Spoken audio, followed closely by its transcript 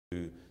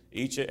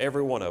each and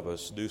every one of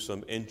us do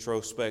some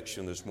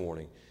introspection this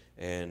morning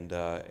and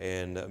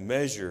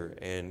measure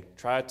and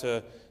try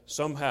to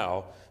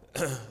somehow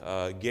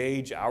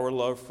gauge our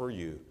love for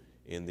you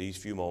in these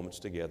few moments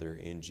together.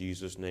 In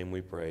Jesus' name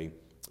we pray.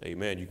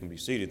 Amen. You can be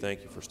seated.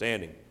 Thank you for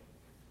standing.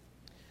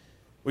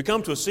 We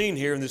come to a scene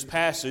here in this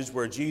passage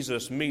where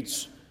Jesus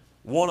meets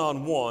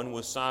one-on-one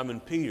with Simon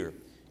Peter.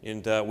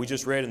 And we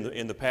just read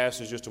in the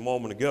passage just a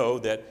moment ago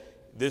that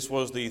this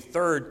was the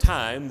third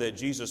time that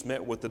Jesus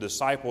met with the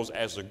disciples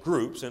as a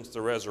group since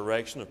the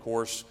resurrection. Of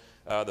course,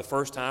 the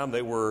first time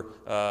they were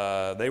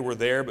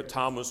there, but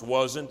Thomas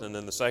wasn't. And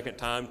then the second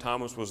time,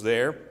 Thomas was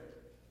there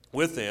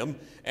with them.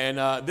 And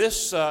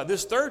this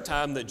third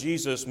time that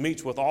Jesus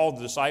meets with all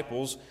the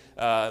disciples,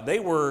 they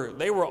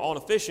were on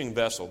a fishing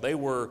vessel. They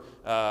were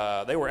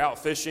out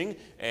fishing,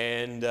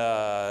 and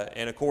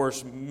of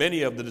course,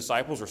 many of the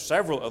disciples, or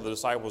several of the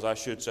disciples, I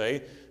should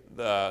say,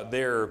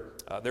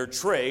 their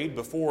trade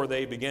before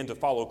they began to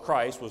follow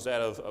Christ was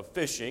that of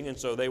fishing, and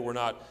so they were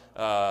not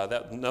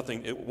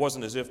nothing. It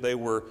wasn't as if they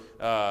were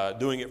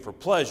doing it for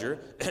pleasure.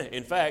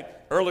 In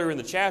fact, earlier in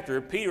the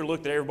chapter, Peter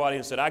looked at everybody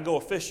and said, "I go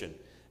a fishing."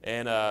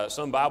 And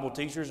some Bible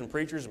teachers and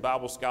preachers and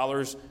Bible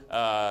scholars,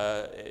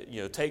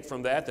 take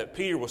from that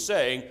Peter was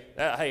saying,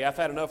 "Hey, I've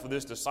had enough of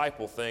this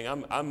disciple thing.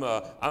 I'm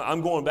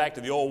going back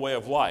to the old way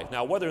of life."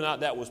 Now, whether or not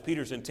that was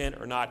Peter's intent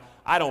or not,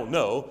 I don't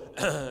know.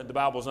 The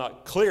Bible's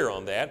not clear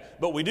on that.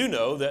 But we do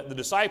know that the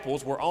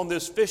disciples were on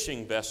this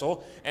fishing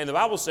vessel, and the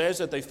Bible says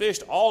that they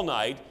fished all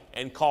night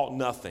and caught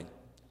nothing.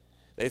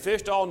 They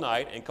fished all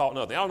night and caught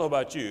nothing. I don't know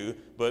about you,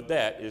 but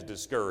that is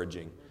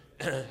discouraging.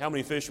 How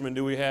many fishermen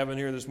do we have in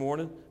here this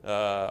morning?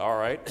 All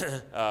right.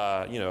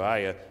 I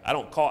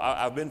don't call.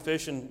 I've been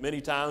fishing many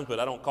times, but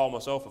I don't call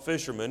myself a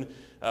fisherman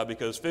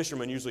because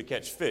fishermen usually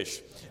catch fish,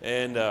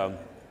 and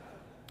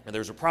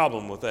there's a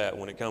problem with that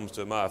when it comes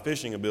to my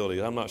fishing ability.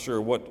 I'm not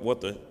sure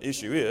what the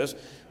issue is,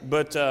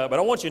 but I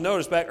want you to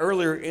notice back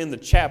earlier in the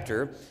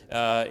chapter,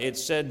 it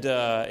said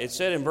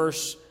in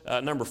verse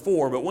number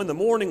 4, "But when the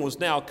morning was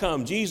now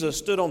come, Jesus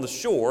stood on the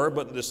shore,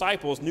 but the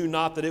disciples knew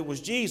not that it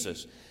was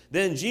Jesus.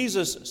 Then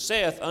Jesus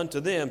saith unto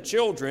them,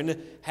 Children,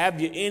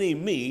 have ye any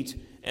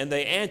meat? And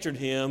they answered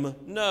him,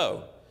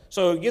 No."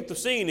 So get the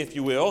scene, if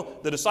you will.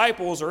 The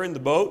disciples are in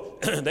the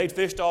boat. They'd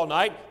fished all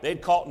night.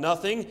 They'd caught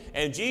nothing.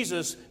 And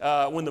Jesus,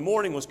 when the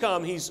morning was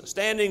come, he's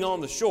standing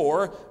on the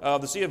shore of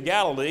the Sea of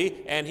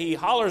Galilee, and he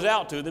hollers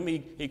out to them.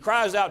 He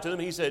cries out to them.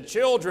 He said,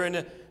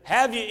 "Children,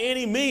 have ye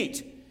any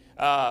meat?"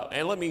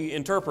 And let me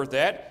interpret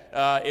that,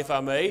 if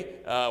I may,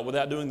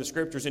 without doing the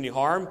Scriptures any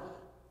harm.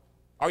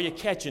 Are you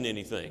catching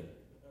anything?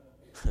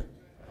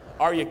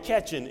 Are you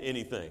catching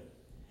anything?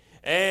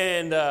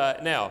 And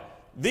now,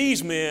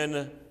 these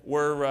men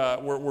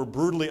were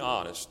brutally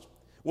honest.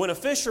 When a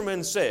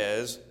fisherman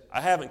says,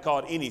 "I haven't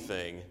caught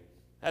anything,"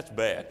 that's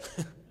bad.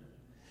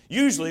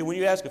 Usually, when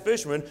you ask a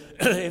fisherman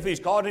if he's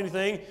caught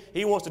anything,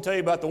 he wants to tell you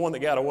about the one that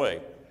got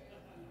away.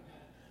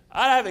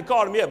 I haven't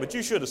caught him yet, but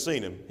you should have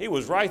seen him. He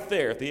was right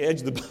there at the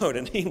edge of the boat,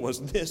 and he was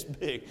this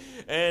big.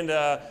 And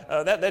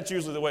that's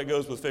usually the way it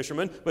goes with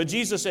fishermen. But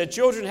Jesus said,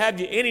 "Children,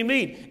 have ye any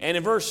meat?" And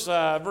in verse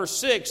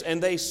 6,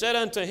 "And they said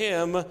unto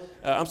him,"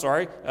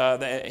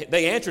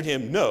 they answered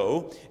him,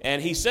 "No."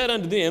 And he said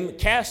unto them,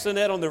 "Cast the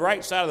net on the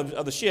right side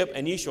of the ship,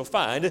 and ye shall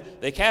find."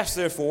 They cast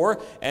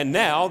therefore, and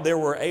now they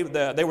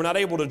were not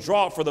able to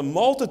draw it for the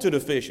multitude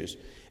of fishes.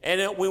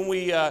 And when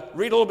we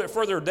read a little bit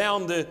further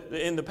down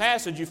in the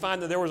passage, you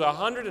find that there was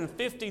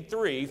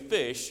 153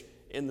 fish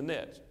in the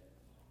net.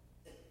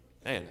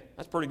 Man,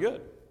 that's pretty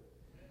good.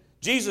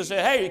 Jesus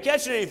said, "Hey, are you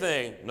catching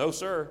anything?" "No,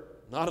 sir,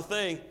 not a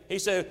thing." He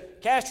said,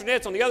 "Cast your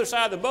nets on the other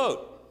side of the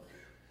boat."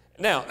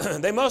 Now,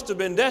 they must have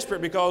been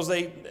desperate because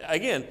we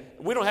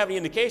don't have any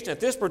indication at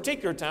this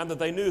particular time that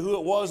they knew who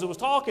it was that was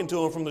talking to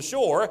them from the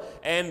shore.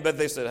 But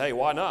they said, "Hey,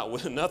 why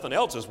not? Nothing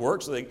else has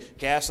worked." So they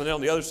cast the net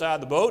on the other side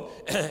of the boat,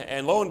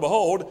 and lo and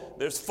behold,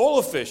 there's full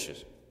of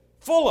fishes,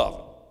 full of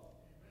them.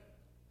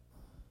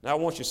 Now, I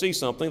want you to see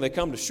something. They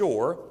come to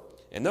shore,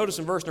 and notice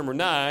in verse number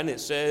 9, it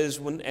says,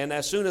 "And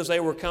as soon as they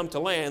were come to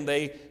land,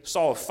 they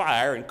saw a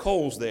fire and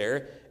coals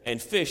there,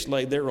 and fish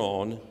laid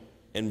thereon,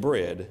 and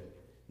bread.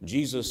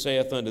 Jesus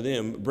saith unto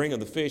them, Bring of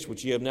the fish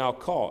which ye have now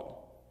caught."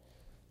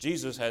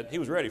 Jesus he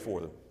was ready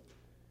for them.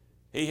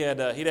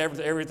 He'd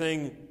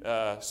everything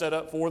set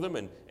up for them,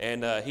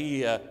 and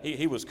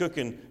he was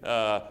cooking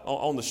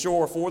on the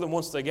shore for them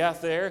once they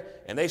got there.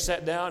 And they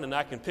sat down, and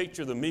I can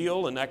picture the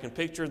meal, and I can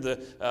picture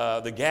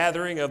the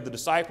gathering of the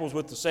disciples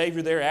with the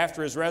Savior there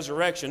after his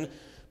resurrection.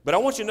 But I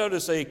want you to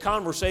notice a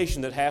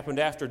conversation that happened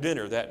after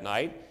dinner that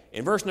night.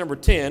 In verse number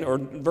 10, or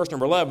verse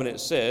number 11, it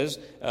says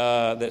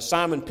that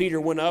Simon Peter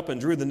went up and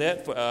drew the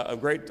net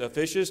of great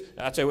fishes.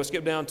 I'd say,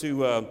 skip down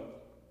to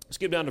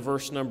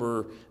verse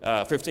number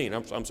 15.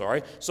 I'm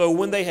sorry. "So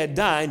when they had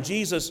dined,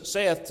 Jesus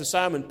saith to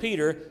Simon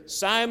Peter,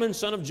 Simon,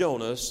 son of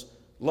Jonas,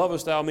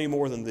 lovest thou me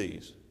more than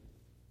these?"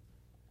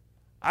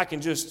 I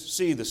can just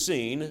see the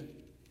scene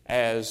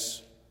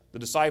as the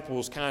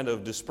disciples kind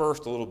of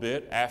dispersed a little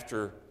bit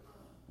after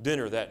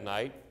dinner that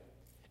night.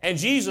 And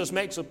Jesus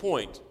makes a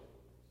point.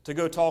 to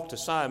go talk to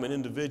Simon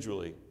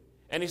individually.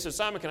 And he said,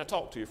 Simon, can I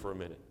talk to you for a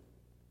minute?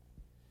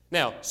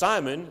 Now,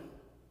 Simon,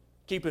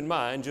 keep in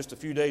mind, just a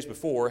few days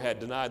before had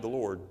denied the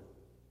Lord.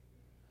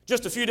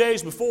 Just a few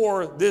days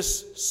before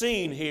this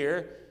scene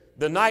here,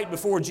 the night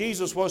before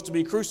Jesus was to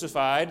be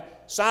crucified,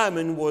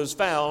 Simon was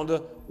found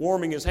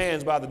warming his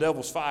hands by the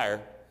devil's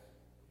fire.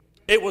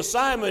 It was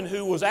Simon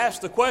who was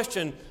asked the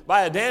question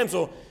by a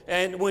damsel,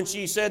 and when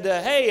she said,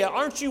 hey,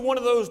 aren't you one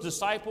of those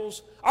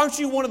disciples? Aren't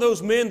you one of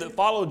those men that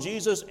followed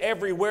Jesus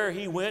everywhere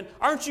he went?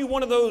 Aren't you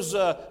one of those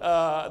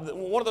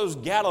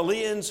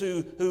Galileans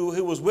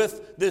who was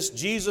with this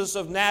Jesus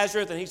of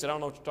Nazareth? And he said, I don't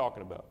know what you're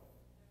talking about.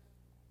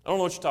 I don't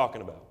know what you're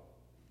talking about.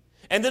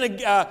 And then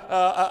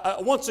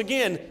once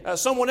again,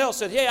 someone else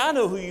said, hey, I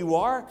know who you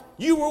are.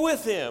 You were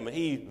with him. And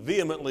he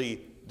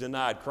vehemently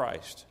denied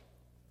Christ.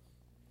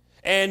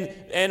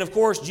 And of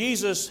course,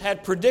 Jesus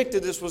had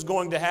predicted this was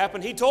going to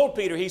happen. He told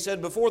Peter, he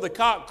said, before the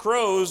cock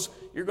crows,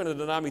 you're going to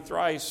deny me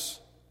thrice.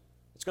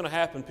 It's going to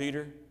happen,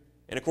 Peter.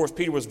 And of course,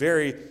 Peter was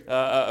very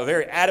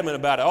adamant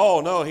about it.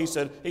 Oh, no, he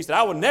said,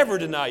 I would never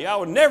deny you. I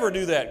would never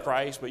do that,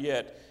 Christ. But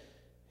yet,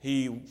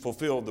 he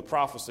fulfilled the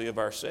prophecy of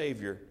our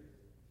Savior.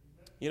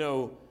 You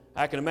know,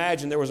 I can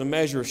imagine there was a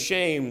measure of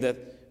shame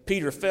that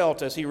Peter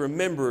felt as he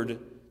remembered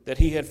that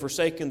he had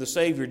forsaken the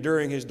Savior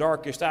during his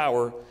darkest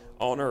hour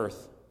on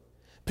earth.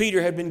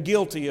 Peter had been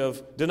guilty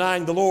of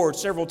denying the Lord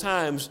several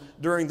times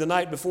during the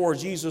night before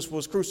Jesus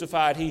was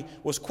crucified. He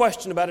was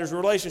questioned about his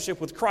relationship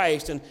with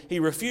Christ, and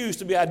he refused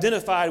to be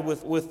identified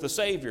with the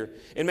Savior.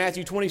 In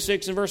Matthew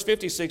 26 and verse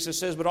 56, it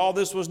says, but all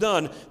this was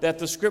done that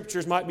the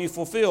Scriptures might be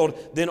fulfilled.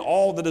 Then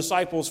all the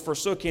disciples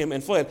forsook him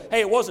and fled.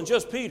 Hey, it wasn't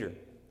just Peter.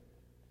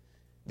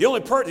 The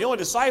only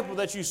disciple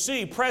that you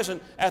see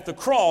present at the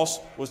cross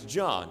was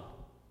John.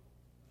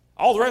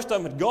 All the rest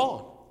of them had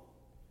gone.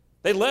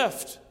 They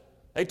left.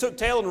 They took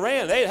tail and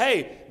ran.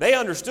 They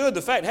understood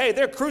the fact, hey,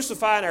 they're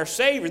crucifying our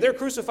Savior. They're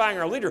crucifying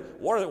our leader.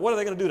 What are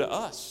they going to do to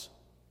us?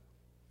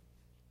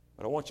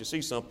 But I want you to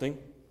see something.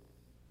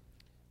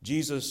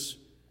 Jesus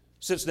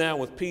sits down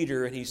with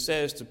Peter and he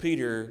says to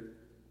Peter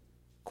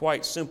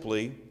quite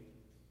simply,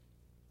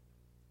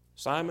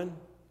 Simon,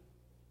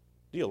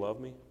 do you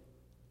love me?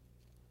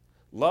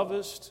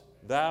 Lovest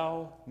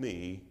thou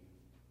me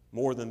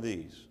more than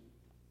these?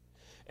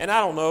 And I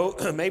don't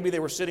know, maybe they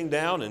were sitting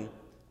down and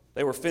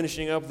they were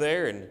finishing up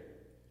there, and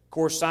of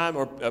course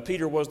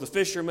Peter was the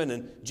fisherman,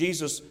 and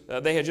Jesus,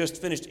 they had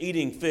just finished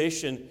eating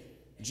fish, and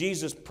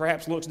Jesus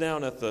perhaps looks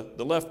down at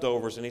the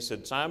leftovers and he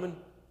said, Simon,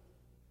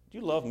 do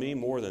you love me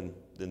more than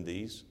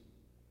these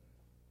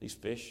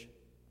fish?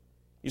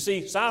 You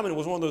see, Simon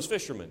was one of those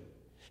fishermen.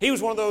 He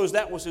was one of those,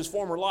 that was his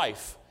former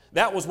life.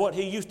 That was what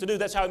he used to do.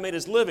 That's how he made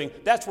his living.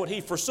 That's what he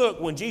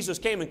forsook when Jesus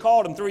came and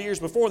called him 3 years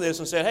before this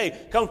and said,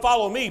 hey, come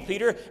follow me,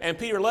 Peter. And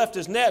Peter left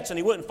his nets and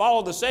he went and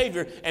followed the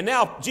Savior. And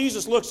now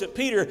Jesus looks at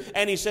Peter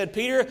and he said,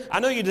 Peter, I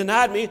know you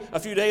denied me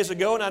a few days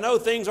ago, and I know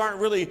things aren't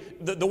really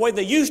the way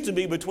they used to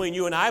be between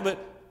you and I,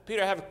 but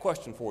Peter, I have a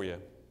question for you.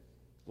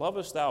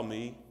 Lovest thou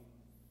me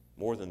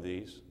more than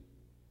these?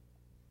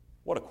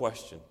 What a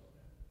question.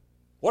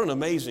 What an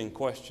amazing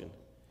question.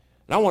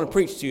 And I want to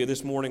preach to you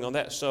this morning on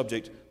that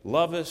subject,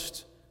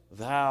 lovest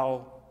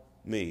thou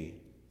me?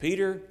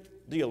 Peter,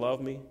 do you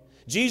love me?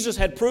 Jesus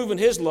had proven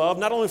his love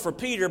not only for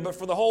Peter, but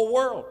for the whole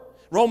world.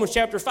 Romans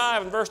chapter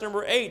 5 and verse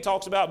number 8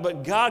 talks about,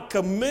 but God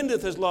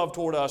commendeth his love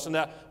toward us, and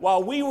that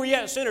while we were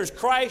yet sinners,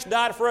 Christ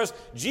died for us.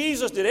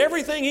 Jesus did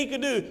everything he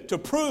could do to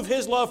prove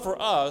his love for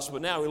us,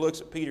 but now he looks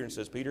at Peter and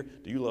says, Peter,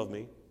 do you love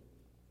me?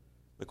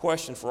 The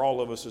question for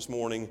all of us this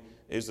morning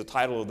is the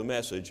title of the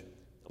message,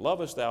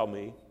 lovest thou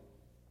me?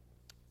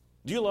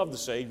 Do you love the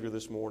Savior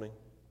this morning?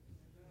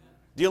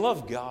 Do you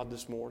love God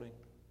this morning?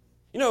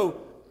 You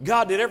know,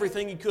 God did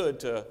everything he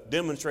could to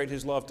demonstrate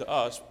his love to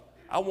us.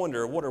 I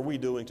wonder, what are we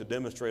doing to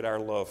demonstrate our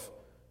love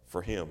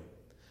for him?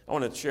 I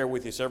want to share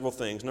with you several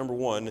things. Number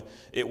one,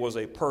 it was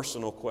a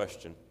personal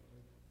question.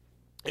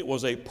 It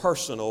was a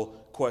personal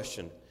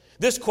question.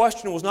 This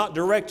question was not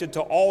directed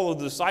to all of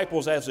the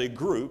disciples as a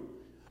group.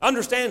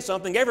 Understand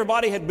something,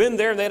 everybody had been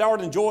there and they'd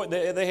already enjoyed,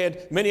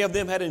 many of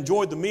them had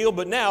enjoyed the meal,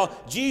 but now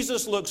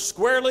Jesus looked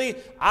squarely,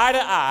 eye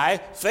to eye,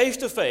 face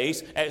to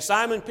face at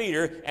Simon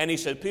Peter, and he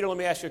said, Peter, let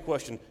me ask you a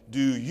question. Do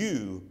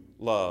you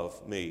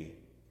love me?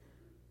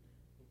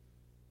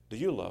 Do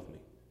you love me?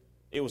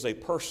 It was a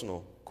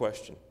personal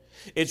question.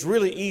 It's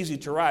really easy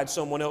to ride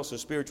someone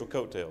else's spiritual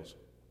coattails.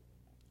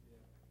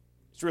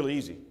 It's really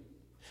easy.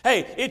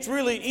 Hey, it's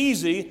really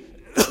easy.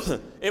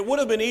 It would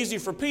have been easy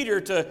for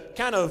Peter to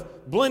kind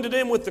of blend it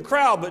in with the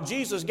crowd, but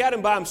Jesus got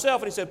him by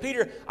himself and he said,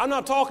 Peter, I'm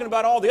not talking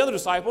about all the other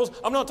disciples.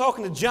 I'm not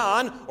talking to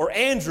John or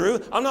Andrew.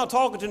 I'm not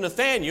talking to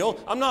Nathaniel.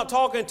 I'm not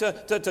talking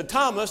to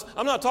Thomas.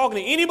 I'm not talking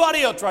to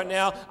anybody else right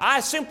now. I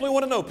simply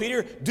want to know,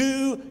 Peter,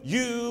 do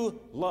you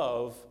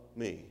love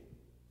me?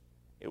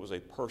 It was a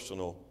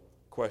personal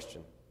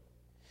question.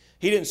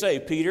 He didn't say,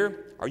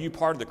 Peter, are you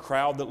part of the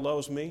crowd that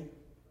loves me?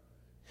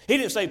 He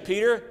didn't say,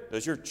 Peter,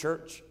 does your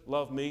church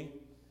love me?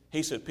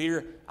 He said,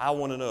 Peter, I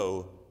want to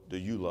know, do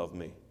you love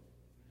me?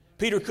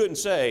 Peter couldn't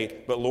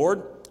say, but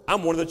Lord,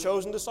 I'm one of the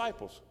chosen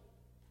disciples.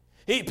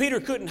 Peter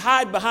couldn't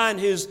hide behind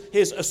his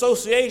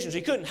associations.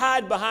 He couldn't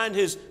hide behind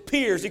his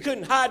peers. He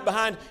couldn't hide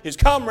behind his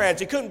comrades.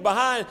 He couldn't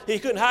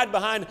hide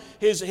behind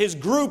his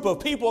group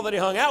of people that he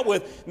hung out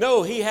with.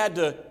 No, he had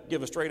to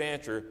give a straight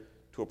answer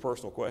to a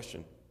personal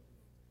question.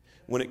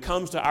 When it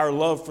comes to our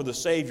love for the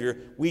Savior,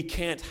 we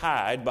can't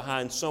hide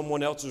behind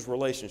someone else's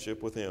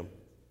relationship with Him.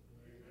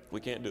 We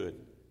can't do it.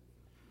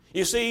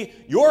 You see,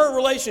 your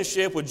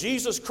relationship with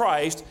Jesus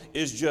Christ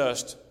is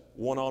just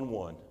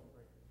one-on-one.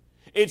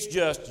 It's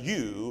just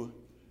you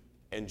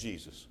and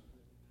Jesus.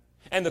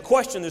 And the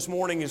question this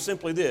morning is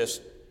simply this: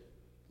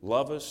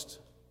 lovest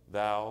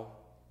thou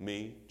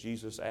me?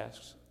 Jesus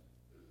asks.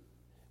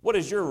 What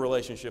is your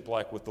relationship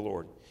like with the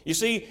Lord? You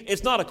see,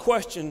 it's not a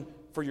question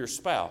for your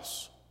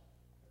spouse.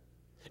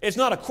 It's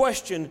not a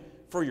question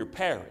for your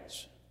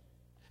parents.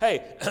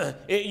 Hey,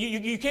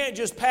 you can't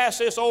just pass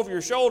this over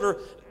your shoulder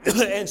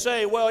and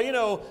say, well,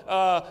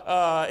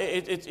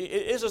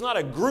 this is not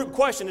a group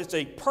question, it's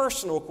a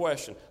personal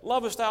question.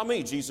 Lovest thou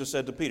me? Jesus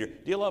said to Peter. Do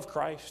you love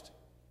Christ?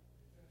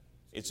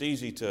 It's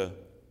easy to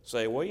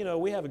say, well,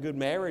 we have a good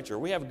marriage or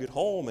we have a good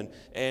home.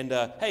 And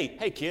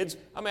hey, kids,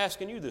 I'm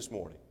asking you this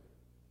morning.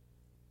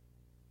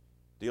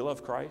 Do you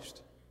love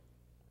Christ?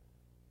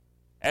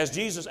 As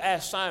Jesus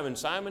asked Simon,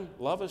 Simon,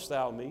 lovest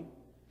thou me?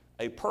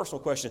 A personal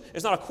question.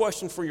 It's not a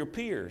question for your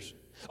peers.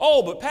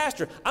 Oh, but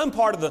Pastor, I'm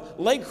part of the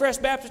Lake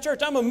Crest Baptist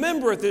Church. I'm a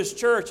member at this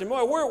church. And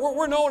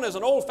we're known as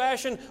an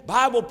old-fashioned,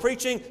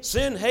 Bible-preaching,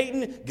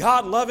 sin-hating,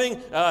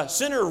 God-loving,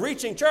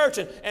 sinner-reaching church.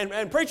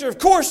 And preacher, of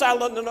course I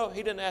love... No,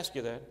 he didn't ask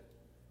you that.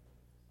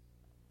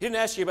 He didn't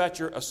ask you about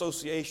your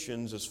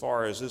associations as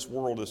far as this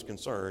world is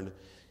concerned.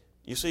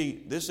 You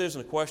see, this isn't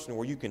a question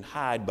where you can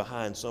hide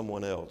behind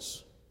someone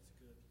else.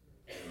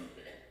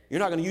 You're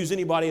not going to use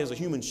anybody as a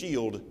human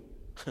shield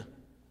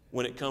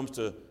when it comes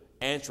to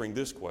answering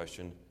this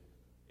question.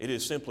 It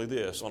is simply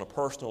this: on a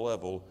personal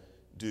level,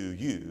 do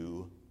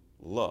you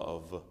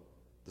love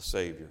the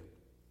Savior?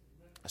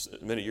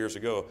 Many years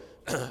ago,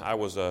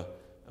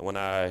 when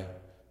I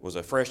was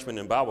a freshman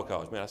in Bible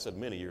college. Man, I said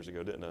many years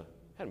ago, didn't I? It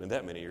hadn't been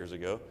that many years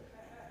ago.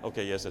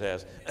 Okay, yes, it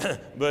has.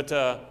 But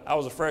I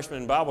was a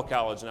freshman in Bible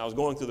college, and I was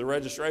going through the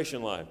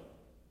registration line.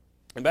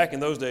 And back in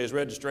those days,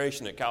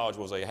 registration at college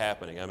was a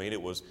happening. I mean,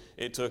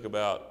 it took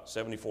about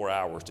 74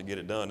 hours to get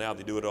it done. Now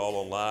they do it all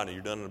online, and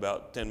you're done in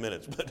about 10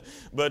 minutes.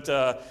 But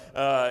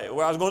I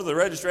was going to the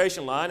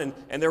registration line,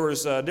 and there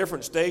was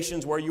different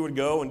stations where you would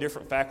go, and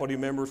different faculty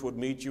members would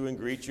meet you and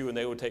greet you, and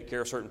they would take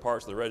care of certain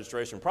parts of the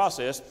registration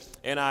process.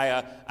 And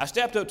I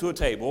stepped up to a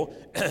table,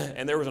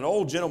 and there was an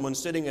old gentleman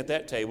sitting at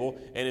that table,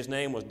 and his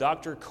name was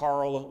Dr.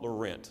 Carl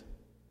Laurent.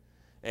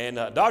 And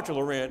Dr.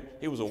 Laurent,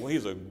 he was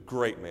a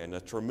great man,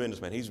 a tremendous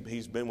man.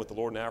 He's been with the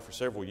Lord now for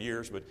several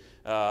years. But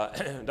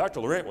Dr.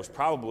 Laurent was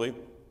probably,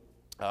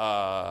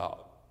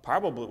 well,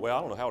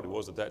 I don't know how old he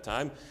was at that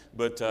time.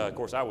 But, of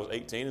course, I was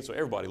 18, and so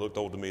everybody looked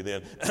old to me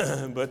then.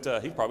 But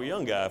he's probably a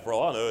young guy for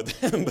all I know.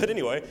 But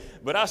anyway,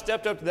 I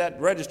stepped up to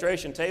that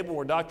registration table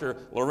where Dr.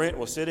 Laurent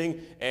was sitting.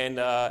 And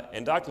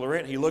Dr.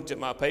 Laurent, he looked at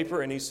my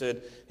paper, and he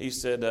said,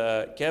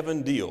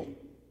 Kevin Deal.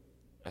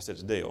 I said,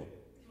 it's Dale.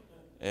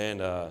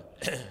 And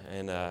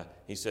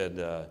he said,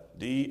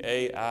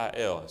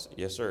 D-A-I-L. I said,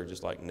 yes, sir,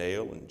 just like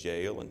nail and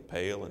jail and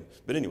pale.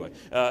 But anyway,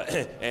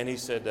 and he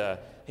said,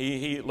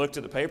 he looked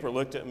at the paper,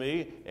 looked at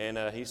me, and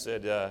he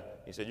said,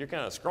 you're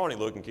kind of a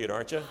scrawny-looking kid,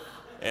 aren't you?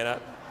 And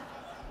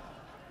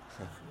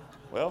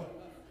well,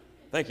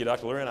 thank you,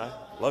 Dr. Laurent. I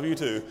love you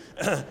too.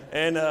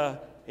 And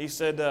he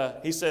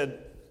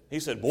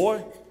said,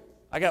 boy,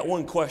 I got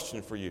one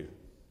question for you.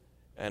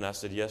 And I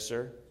said, yes,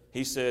 sir.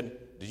 He said,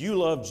 do you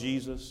love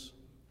Jesus?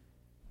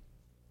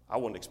 I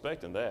wasn't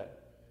expecting that.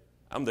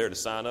 I'm there to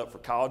sign up for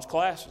college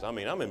classes. I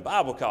mean, I'm in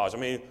Bible college. I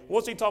mean,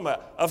 what's he talking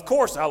about? Of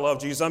course I love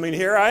Jesus. I mean,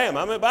 here I am.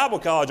 I'm in Bible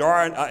college, or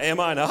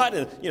am I not?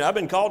 And, I've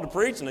been called to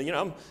preach,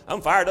 and,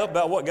 I'm fired up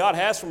about what God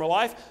has for my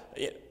life.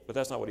 Yeah, but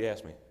that's not what he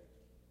asked me.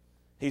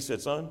 He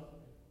said, son,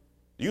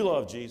 do you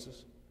love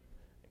Jesus?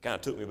 It kind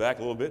of took me back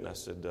a little bit, and I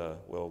said,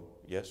 well,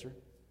 yes, sir.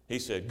 He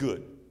said,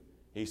 good.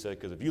 He said,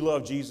 because if you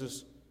love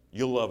Jesus,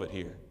 you'll love it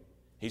here.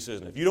 He says,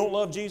 and if you don't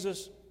love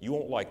Jesus, you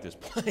won't like this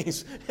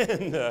place.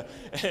 And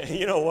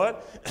you know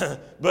what?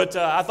 But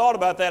I thought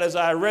about that as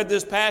I read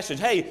this passage.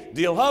 Hey,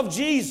 do you love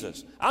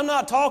Jesus? I'm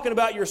not talking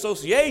about your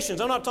associations.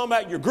 I'm not talking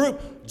about your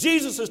group.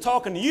 Jesus is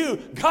talking to you.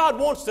 God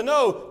wants to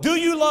know, do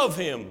you love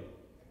Him?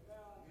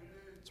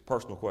 It's a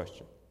personal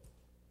question.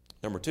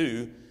 Number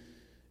two,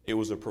 it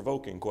was a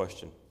provoking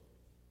question.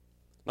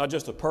 Not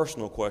just a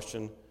personal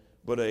question,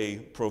 but a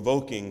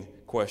provoking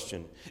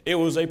question. It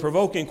was a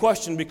provoking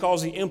question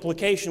because the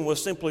implication was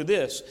simply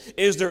this: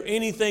 is there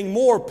anything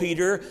more,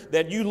 Peter,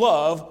 that you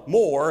love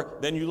more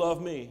than you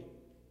love me?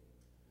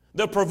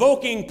 The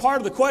provoking part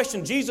of the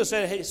question, Jesus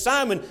said, hey,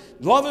 Simon,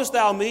 lovest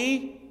thou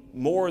me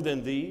more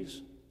than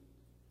these?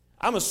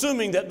 I'm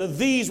assuming that the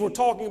these were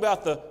talking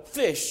about the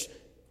fish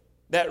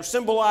that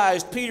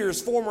symbolized Peter's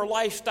former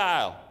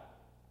lifestyle.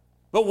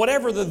 But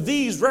whatever the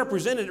these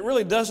represented, it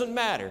really doesn't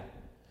matter.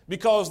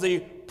 Because the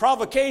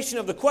provocation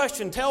of the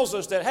question tells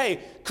us that,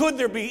 hey, could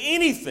there be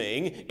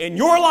anything in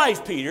your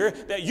life, Peter,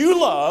 that you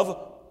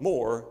love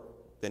more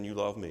than you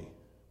love me?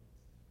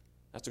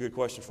 That's a good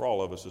question for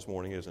all of us this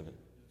morning, isn't it?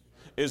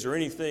 Is there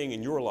anything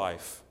in your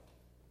life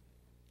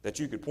that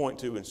you could point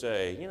to and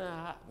say,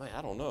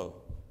 I don't know.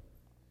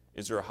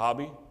 Is there a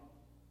hobby?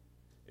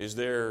 Is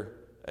there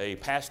a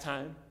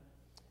pastime?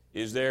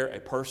 Is there a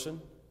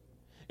person?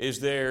 Is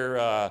there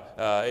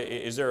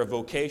a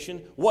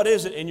vocation? What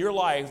is it in your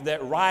life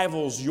that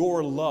rivals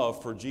your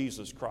love for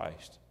Jesus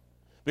Christ?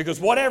 Because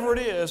whatever it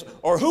is,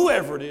 or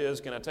whoever it is,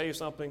 can I tell you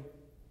something?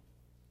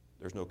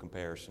 There's no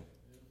comparison.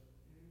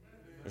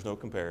 There's no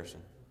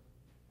comparison.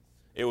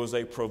 It was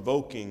a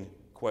provoking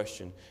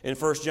question. In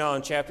 1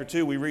 John chapter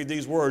 2, we read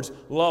these words,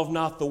 "Love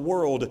not the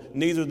world,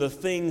 neither the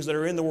things that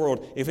are in the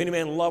world. If any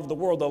man love the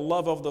world, the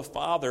love of the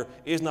Father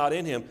is not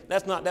in him."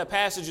 That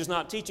passage is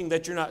not teaching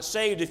that you're not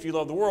saved if you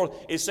love the world.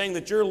 It's saying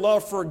that your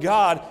love for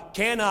God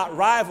cannot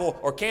rival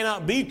or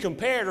cannot be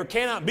compared or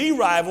cannot be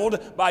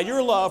rivaled by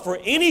your love for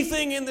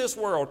anything in this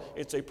world.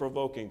 It's a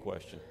provoking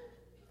question.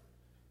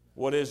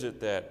 What is it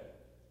that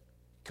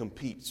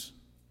competes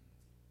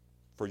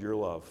for your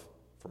love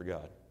for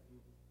God?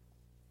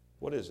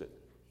 What is it?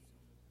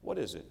 What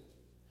is it?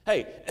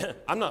 Hey,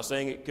 I'm not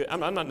saying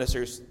I'm not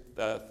necessarily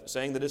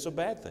saying that it's a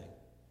bad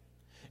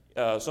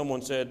thing.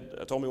 Someone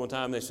told me one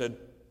time, they said,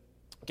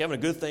 Kevin,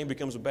 a good thing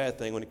becomes a bad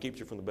thing when it keeps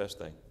you from the best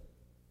thing.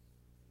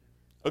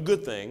 A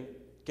good thing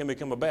can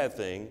become a bad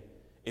thing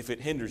if it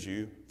hinders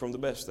you from the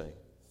best thing.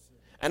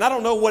 And I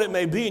don't know what it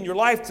may be in your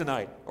life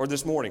tonight or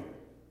this morning.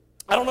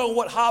 I don't know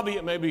what hobby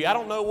it may be. I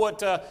don't know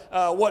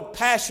what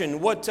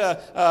passion, what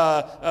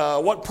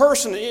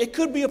person. It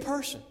could be a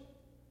person.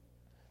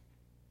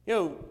 You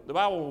know, the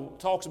Bible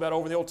talks about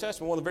over in the Old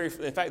Testament,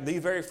 the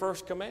very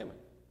first commandment.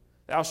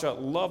 Thou shalt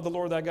love the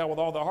Lord thy God with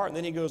all thy heart. And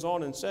then he goes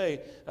on and say,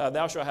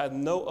 thou shalt have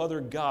no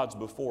other gods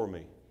before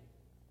me.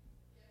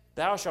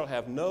 Thou shalt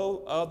have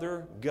no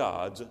other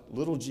gods,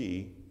 little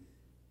g,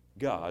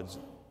 gods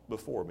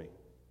before me.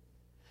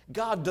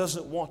 God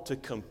doesn't want to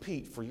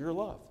compete for your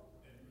love.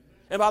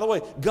 And by the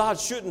way, God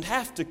shouldn't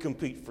have to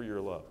compete for your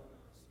love.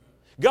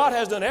 God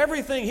has done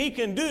everything He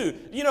can do.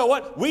 You know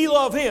what? We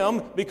love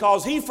Him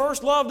because He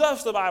first loved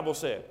us, the Bible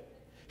said.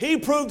 He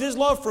proved His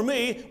love for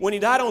me when He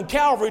died on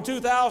Calvary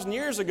 2,000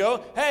 years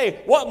ago.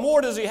 Hey, what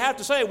more does He have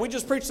to say? We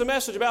just preached a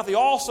message about the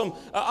awesome,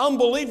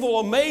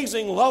 unbelievable,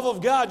 amazing love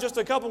of God just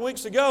a couple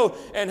weeks ago.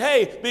 And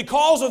hey,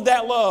 because of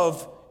that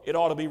love, it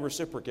ought to be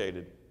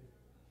reciprocated.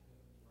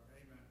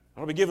 It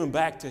ought to be given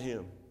back to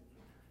Him.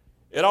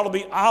 It ought to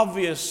be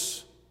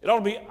obvious. It ought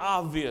to be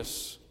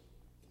obvious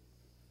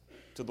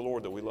to the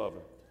Lord that we love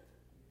Him.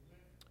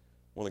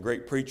 One of the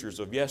great preachers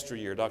of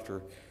yesteryear,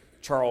 Dr.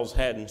 Charles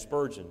Haddon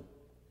Spurgeon,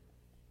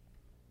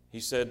 he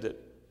said that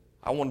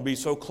I want to be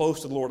so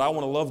close to the Lord, I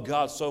want to love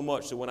God so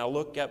much that when I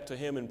look up to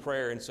Him in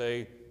prayer and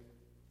say,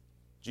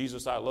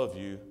 Jesus, I love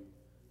you,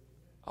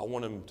 I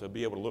want Him to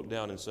be able to look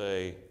down and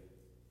say,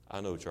 I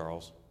know,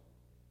 Charles.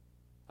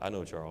 I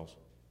know, Charles.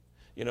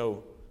 You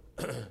know,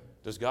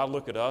 does God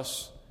look at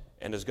us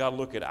and does God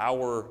look at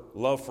our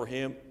love for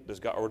Him? Does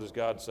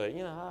God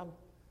say,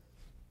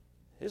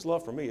 His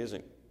love for me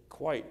isn't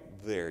quite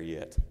there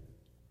yet?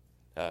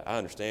 I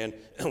understand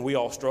we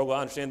all struggle.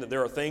 I understand that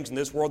there are things in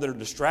this world that are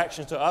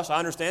distractions to us. I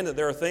understand that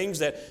there are things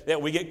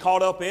that we get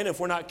caught up in if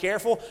we're not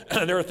careful.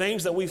 There are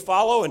things that we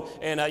follow,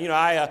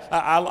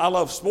 I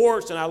love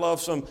sports and I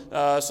love some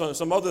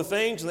other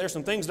things, and there's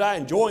some things that I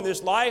enjoy in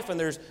this life, and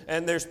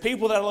there's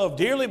people that I love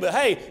dearly. But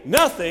hey,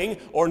 nothing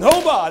or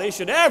nobody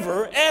should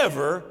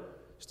ever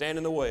stand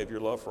in the way of your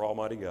love for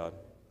Almighty God.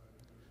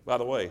 By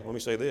the way, let me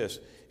say this.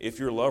 If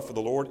your love for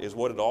the Lord is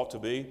what it ought to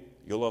be,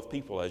 you'll love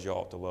people as you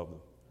ought to love them.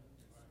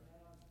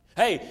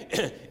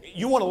 Hey,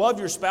 you want to love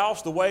your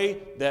spouse the way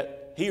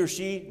that he or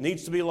she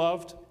needs to be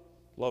loved?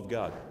 Love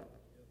God.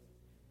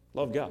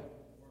 Love God.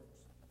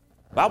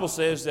 The Bible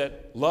says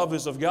that love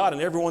is of God,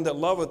 and everyone that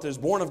loveth is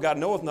born of God,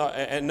 knoweth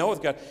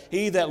God.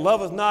 He that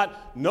loveth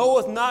not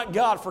knoweth not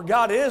God, for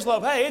God is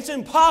love. Hey, it's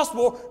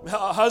impossible,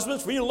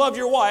 husbands, for you to love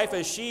your wife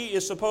as she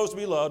is supposed to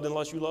be loved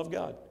unless you love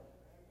God.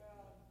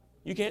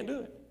 You can't do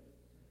it.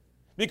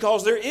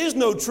 Because there is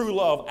no true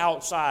love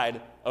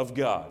outside of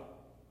God.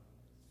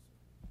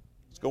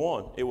 Let's go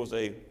on. It was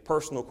a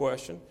personal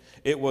question.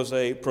 It was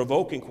a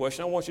provoking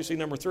question. I want you to see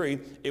number 3.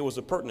 It was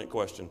a pertinent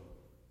question.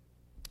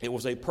 It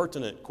was a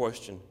pertinent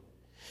question.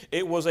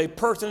 It was a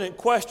pertinent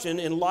question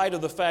in light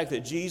of the fact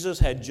that Jesus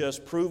had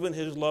just proven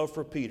His love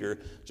for Peter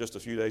just a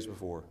few days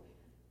before.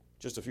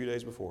 Just a few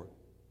days before.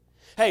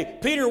 Hey,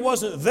 Peter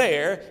wasn't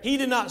there. He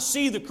did not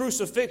see the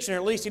crucifixion, or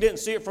at least he didn't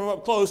see it from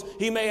up close.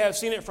 He may have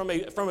seen it from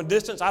a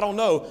distance. I don't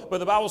know. But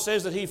the Bible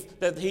says that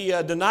he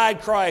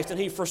denied Christ, and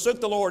he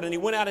forsook the Lord, and he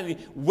went out and he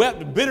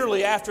wept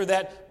bitterly after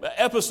that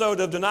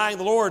episode of denying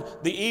the Lord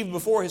the eve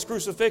before His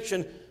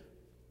crucifixion.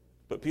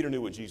 But Peter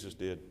knew what Jesus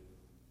did.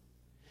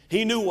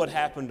 He knew what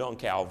happened on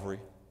Calvary.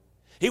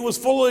 He was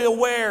fully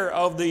aware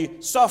of the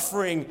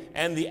suffering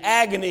and the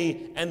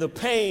agony and the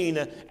pain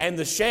and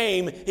the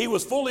shame. He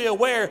was fully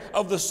aware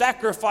of the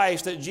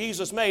sacrifice that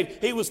Jesus made.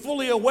 He was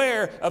fully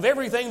aware of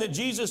everything that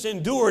Jesus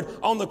endured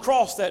on the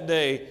cross that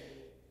day.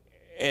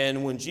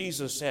 And when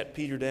Jesus sat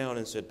Peter down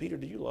and said, "Peter,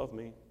 do you love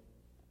me?"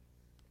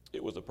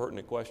 It was a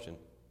pertinent question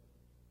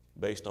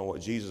based on what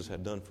Jesus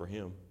had done for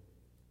him.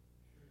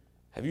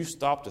 Have you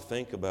stopped to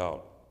think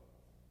about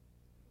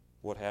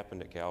what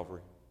happened at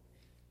Calvary?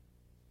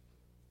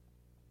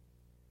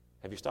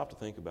 Have you stopped to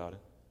think about it?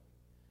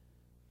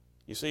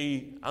 You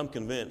see, I'm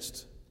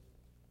convinced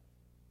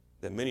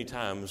that many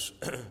times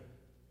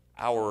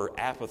our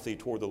apathy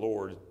toward the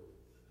Lord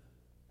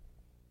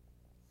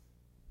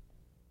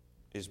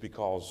is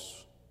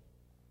because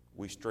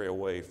we stray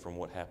away from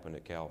what happened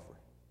at Calvary.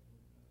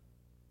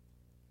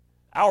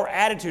 Our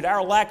attitude,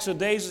 our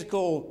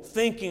lackadaisical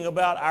thinking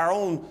about our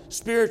own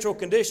spiritual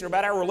condition,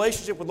 about our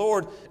relationship with the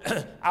Lord,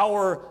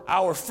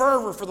 our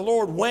fervor for the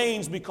Lord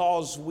wanes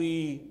because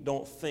we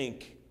don't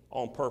think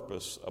on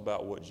purpose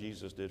about what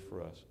Jesus did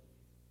for us.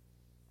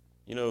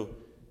 You know,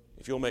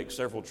 if you'll make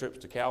several trips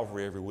to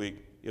Calvary every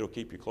week, it'll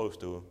keep you close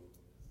to Him.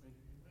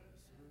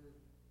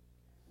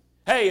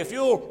 Hey, if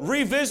you'll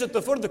revisit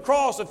the foot of the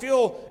cross, if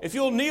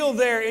you'll kneel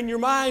there in your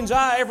mind's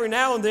eye every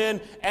now and then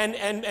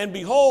and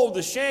behold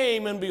the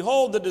shame and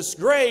behold the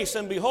disgrace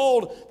and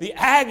behold the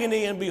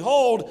agony and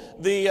behold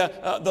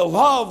the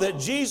love that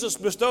Jesus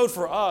bestowed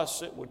for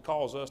us, it would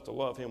cause us to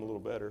love Him a little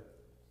better,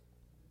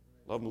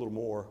 love Him a little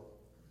more.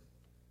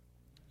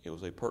 It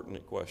was a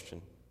pertinent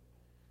question.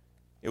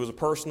 It was a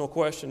personal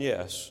question,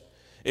 yes.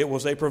 It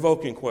was a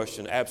provoking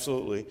question,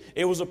 absolutely.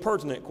 It was a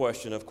pertinent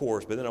question, of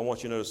course, but then I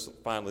want you to notice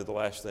finally the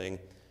last thing.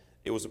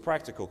 It was a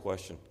practical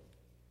question.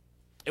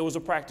 It was a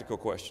practical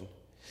question.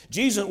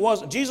 Jesus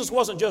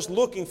wasn't just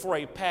looking for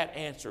a pat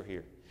answer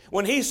here.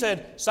 When He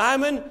said,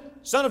 "Simon,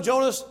 son of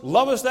Jonas,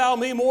 lovest thou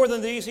me more than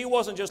these?" He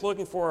wasn't just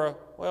looking for a,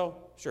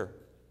 well, sure.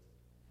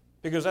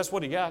 Because that's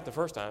what He got the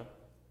first time.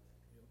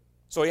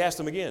 So He asked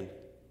him again,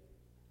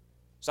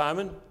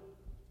 "Simon,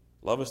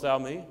 lovest thou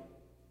me?"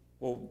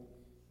 Well,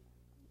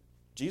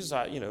 Jesus,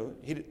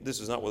 this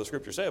is not what the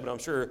Scripture said, but I'm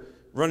sure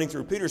running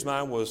through Peter's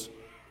mind was,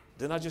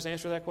 didn't I just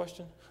answer that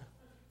question?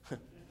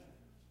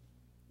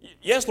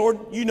 Yes, Lord,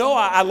 you know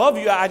I love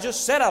you. I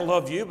just said I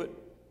love you, but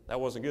that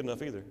wasn't good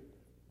enough either.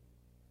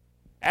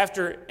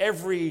 After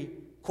every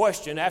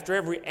question, after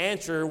every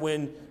answer,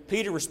 when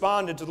Peter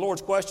responded to the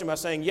Lord's question by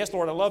saying, "Yes,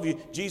 Lord, I love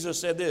you," Jesus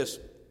said this,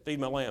 "Feed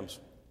my lambs.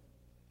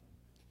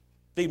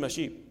 Feed my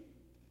sheep."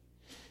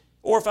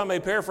 Or if I may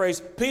paraphrase,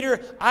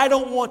 "Peter, I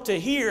don't want to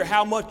hear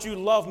how much you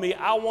love me.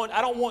 I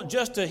don't want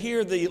just to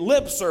hear the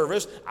lip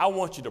service. I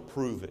want you to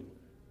prove it.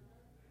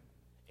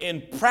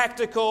 In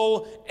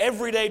practical,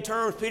 everyday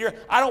terms, Peter,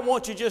 I don't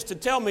want you just to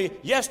tell me,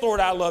 'Yes, Lord,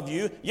 I love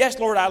you. Yes,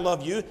 Lord, I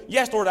love you.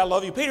 Yes, Lord, I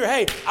love you.' Peter,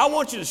 hey, I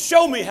want you to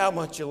show me how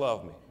much you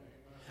love me.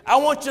 I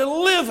want you to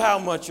live how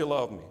much you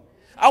love me.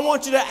 I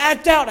want you to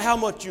act out how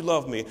much you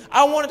love me.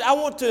 I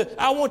want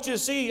to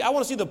see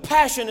the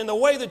passion in the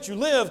way that you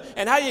live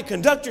and how you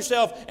conduct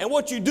yourself and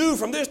what you do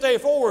from this day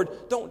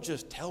forward. Don't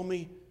just tell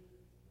me,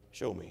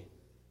 show me."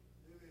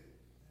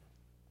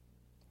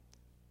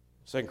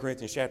 2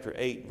 Corinthians chapter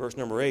 8, verse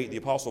number 8, the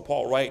Apostle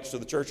Paul writes to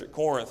the church at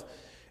Corinth,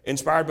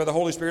 inspired by the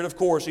Holy Spirit, of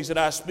course, he said,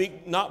 "I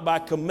speak not by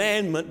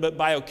commandment, but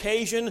by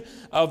occasion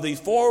of the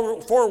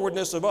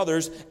forwardness of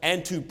others,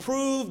 and to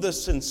prove the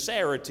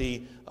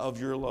sincerity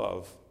of your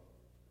love."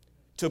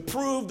 To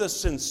prove the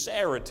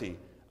sincerity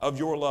of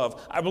your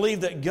love. I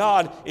believe that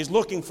God is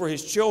looking for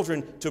His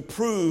children to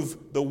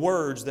prove the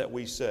words that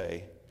we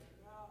say.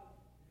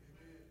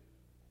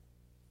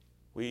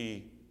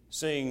 We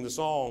sing the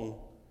song,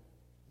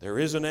 "There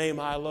is a name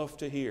I love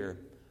to hear.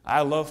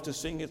 I love to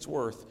sing its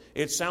worth.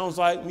 It sounds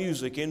like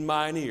music in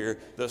mine ear,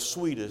 the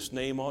sweetest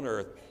name on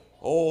earth.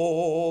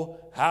 Oh,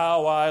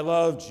 how I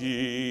love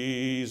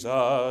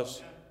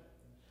Jesus.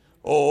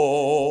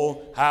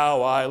 Oh,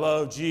 how I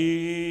love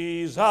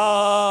Jesus.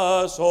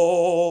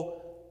 Oh,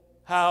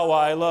 how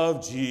I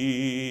love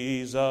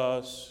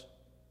Jesus.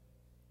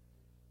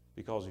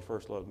 Because He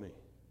first loved me."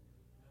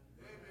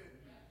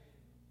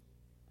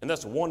 And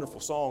that's a wonderful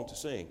song to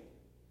sing.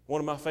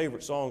 One of my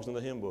favorite songs in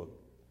the hymn book.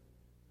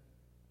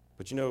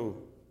 But you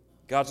know,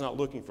 God's not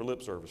looking for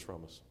lip service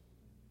from us.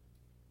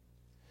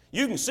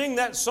 You can sing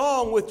that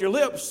song with your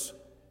lips,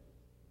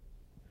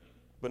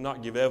 but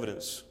not give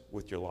evidence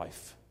with your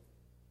life.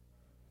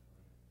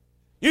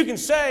 You can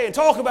say and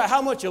talk about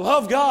how much you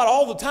love God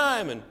all the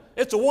time, and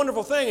it's a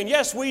wonderful thing. And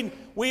yes, we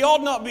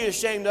ought not be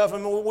ashamed of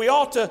Him. We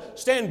ought to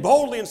stand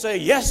boldly and say,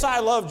 "Yes, I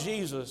love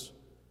Jesus."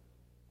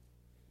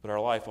 But our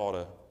life ought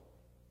to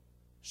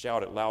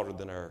shout it louder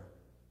than our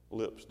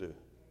lips do.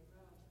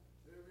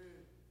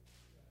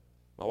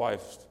 My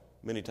wife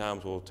many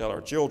times will tell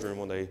our children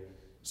when they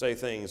say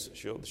things,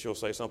 she'll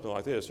say something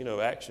like this,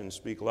 "Actions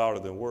speak louder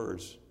than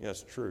words."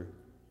 Yes, true.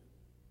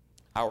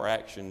 Our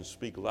actions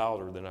speak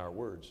louder than our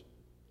words.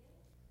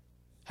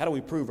 How do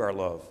we prove our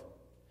love?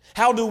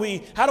 How do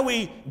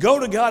we go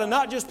to God and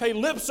not just pay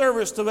lip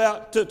service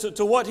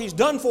to what He's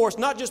done for us,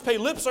 not just pay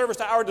lip service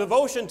to our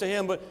devotion to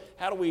Him, but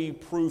how do we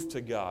prove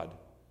to God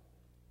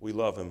we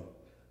love Him?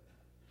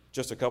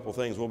 Just a couple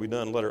things will be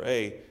done. Letter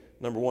A,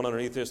 number one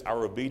underneath this,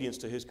 our obedience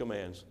to His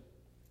commands.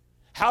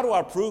 How do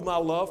I prove my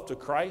love to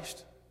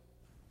Christ?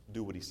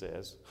 Do what He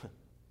says.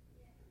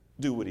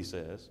 Do what He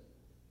says.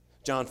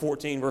 John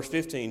 14, verse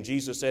 15,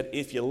 Jesus said,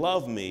 if you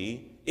love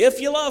me,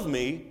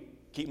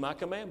 keep my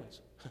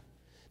commandments.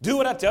 Do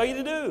what I tell you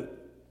to do.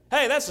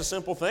 Hey, that's a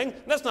simple thing.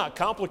 That's not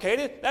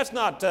complicated. That's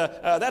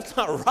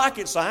not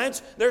rocket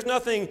science. There's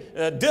nothing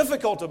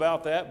difficult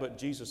about that. But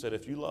Jesus said,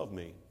 if you love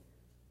me,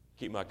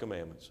 keep my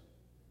commandments.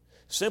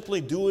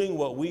 Simply doing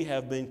what we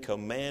have been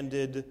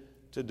commanded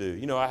to do.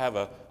 You know, I have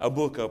a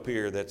book up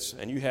here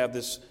and you have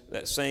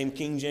that same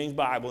King James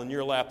Bible in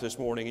your lap this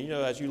morning. And you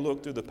know, as you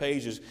look through the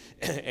pages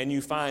and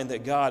you find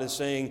that God is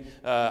saying,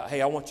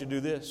 hey, I want you to do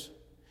this.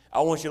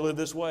 I want you to live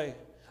this way.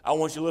 I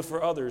want you to live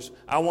for others.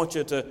 I want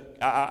you to,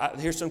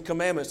 here's some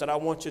commandments that I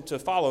want you to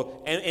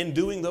follow. And in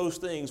doing those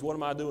things, what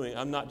am I doing?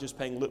 I'm not just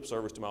paying lip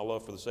service to my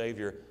love for the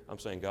Savior. I'm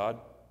saying, God,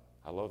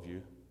 I love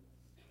you.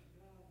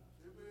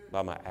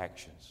 By my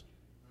actions.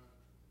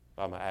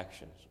 By my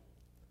actions.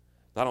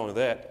 Not only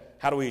that,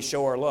 how do we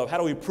show our love? How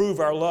do we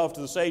prove our love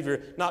to the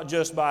Savior? Not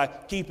just by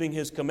keeping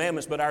His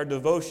commandments, but our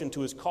devotion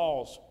to His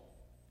cause.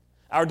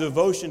 Our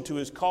devotion to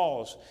His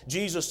cause.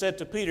 Jesus said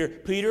to Peter,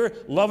 Peter,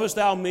 lovest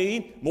thou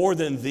me more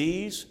than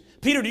these?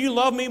 Peter, do you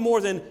love me more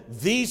than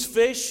these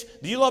fish?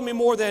 Do you love me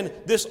more than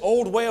this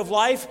old way of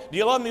life? Do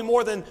you love me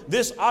more than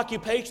this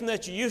occupation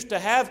that you used to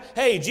have?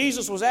 Hey,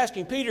 Jesus was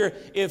asking Peter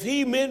if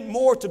he meant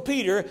more to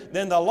Peter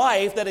than the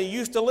life that he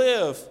used to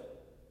live.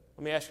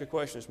 Let me ask you a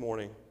question this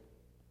morning.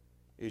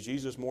 Is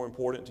Jesus more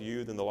important to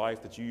you than the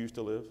life that you used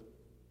to live?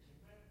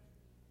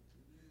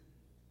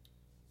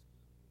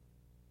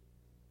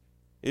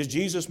 Is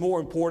Jesus more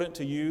important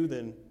to you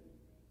than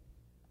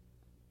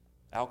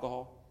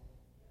alcohol?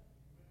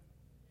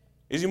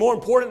 Is He more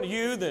important to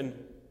you than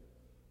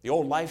the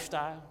old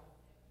lifestyle?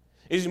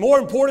 Is He more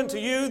important to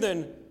you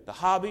than the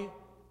hobby?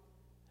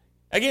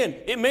 Again,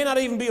 it may not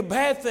even be a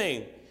bad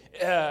thing.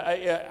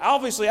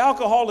 Obviously,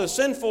 alcohol is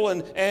sinful,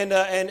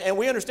 and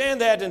we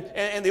understand that,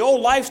 and the old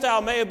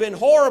lifestyle may have been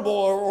horrible,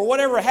 or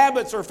whatever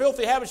habits or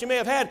filthy habits you may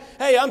have had.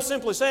 Hey, I'm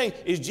simply saying,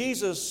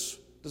 does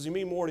He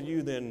mean more to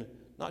you than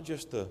not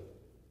just the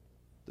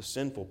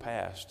sinful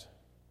past,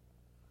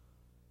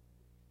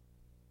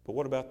 but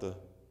what about the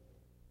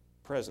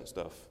present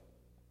stuff?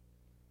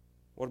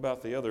 What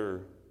about the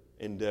other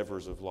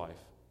endeavors of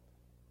life?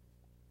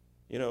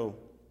 You know,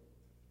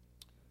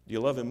 do you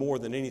love Him more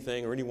than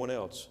anything or anyone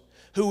else?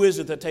 Who is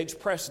it that takes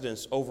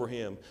precedence over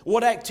Him?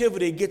 What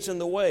activity gets in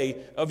the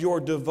way of your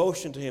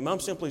devotion to Him?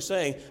 I'm simply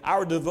saying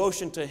our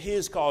devotion to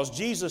His cause.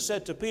 Jesus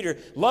said to Peter,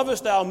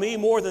 lovest thou me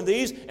more than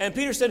these? And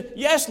Peter said,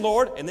 yes,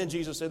 Lord. And then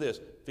Jesus said this,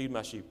 feed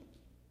my sheep.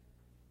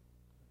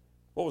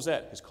 What was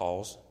that? His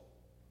cause.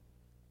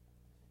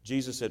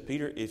 Jesus said,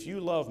 Peter, if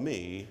you love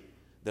me,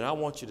 then I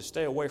want you to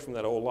stay away from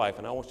that old life,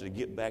 and I want you to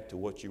get back to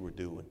what you were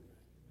doing.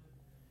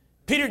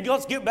 Peter,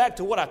 let's get back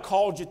to what I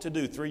called you to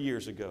do 3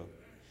 years ago.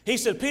 He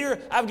said,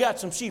 Peter, I've got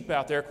some sheep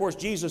out there. Of course,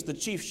 Jesus, the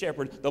chief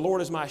shepherd, the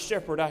Lord is my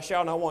shepherd, I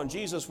shall not want.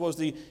 Jesus was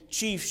the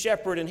chief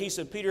shepherd, and He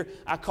said, Peter,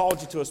 I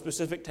called you to a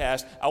specific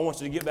task. I want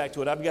you to get back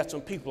to it. I've got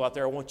some people out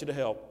there I want you to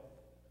help.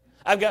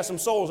 I've got some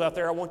souls out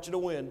there I want you to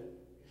win.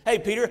 Hey,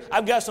 Peter,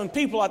 I've got some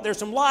people out there,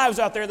 some lives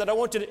out there that I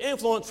want you to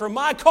influence for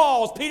my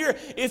cause. Peter,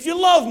 if you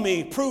love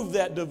me, prove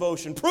that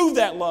devotion, prove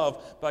that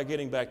love by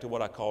getting back to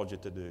what I called you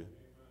to do.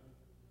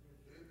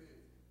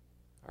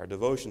 Our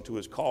devotion to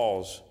His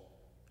cause,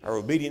 our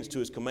obedience to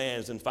His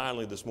commands, and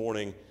finally this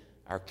morning,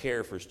 our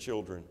care for His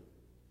children.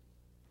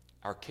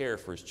 Our care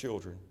for His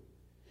children.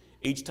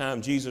 Each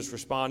time Jesus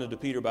responded to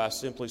Peter by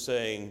simply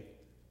saying,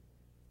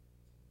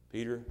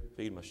 Peter,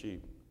 feed my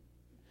sheep.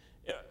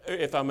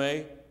 If I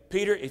may,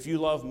 Peter, if you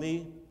love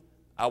me,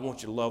 I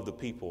want you to love the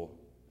people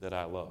that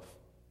I love.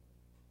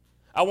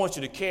 I want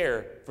you to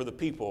care for the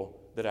people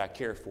that I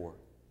care for.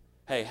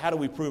 Hey, how do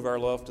we prove our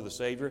love to the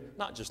Savior?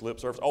 Not just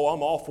lip service. Oh,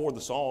 I'm all for the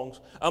songs.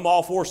 I'm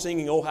all for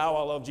singing, Oh, How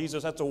I Love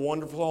Jesus. That's a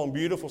wonderful song,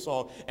 beautiful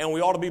song. And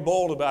we ought to be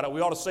bold about it.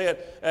 We ought to say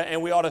it,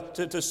 and we ought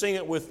to sing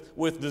it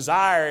with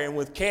desire and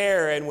with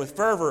care and with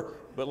fervor.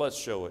 But let's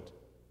show it.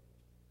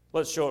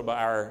 Let's show it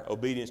by our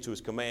obedience to His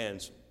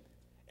commands.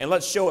 And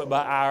let's show it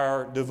by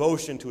our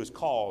devotion to His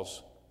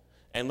cause.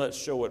 And let's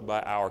show it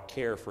by our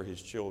care for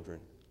His children.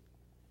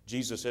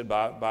 Jesus said,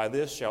 by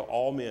this shall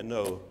all men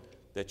know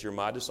that you're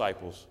my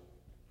disciples,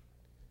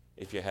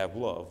 if you have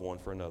love one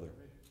for another.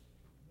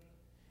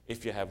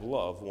 If you have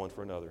love one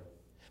for another.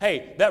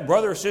 Hey, that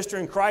brother or sister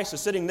in Christ is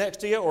sitting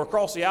next to you or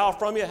across the aisle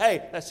from you.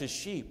 Hey, that's his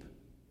sheep.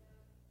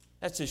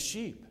 That's his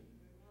sheep.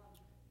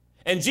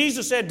 And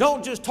Jesus said,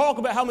 don't just talk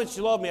about how much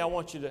you love me. I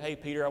want you to, hey,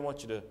 Peter, I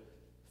want you to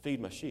feed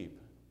my sheep.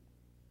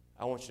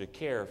 I want you to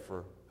care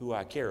for who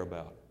I care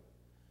about.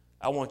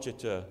 I want you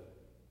to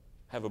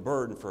have a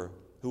burden for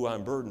who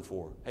I'm burdened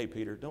for. Hey,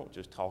 Peter, don't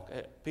just talk.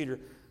 Hey, Peter,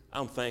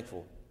 I'm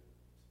thankful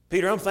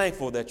Peter, I'm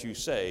thankful that you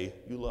say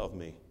you love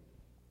me,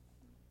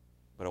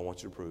 but I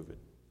want you to prove it.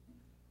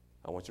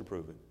 I want you to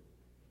prove it.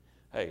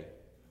 Hey,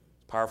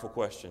 powerful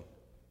question.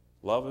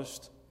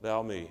 Lovest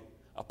thou me?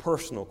 A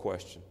personal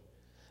question,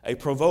 a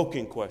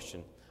provoking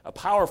question, a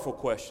powerful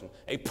question,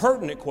 a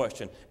pertinent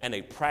question, and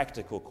a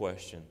practical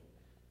question.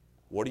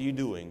 What are you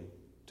doing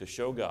to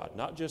show God,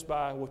 not just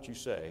by what you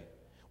say,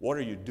 what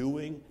are you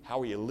doing? How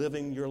are you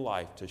living your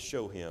life to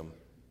show Him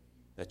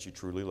that you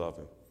truly love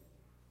Him?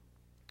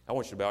 I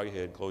want you to bow your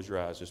head and close your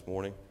eyes this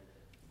morning.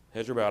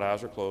 Heads are bowed,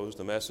 eyes are closed.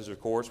 The message, of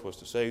course, was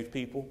to save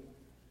people.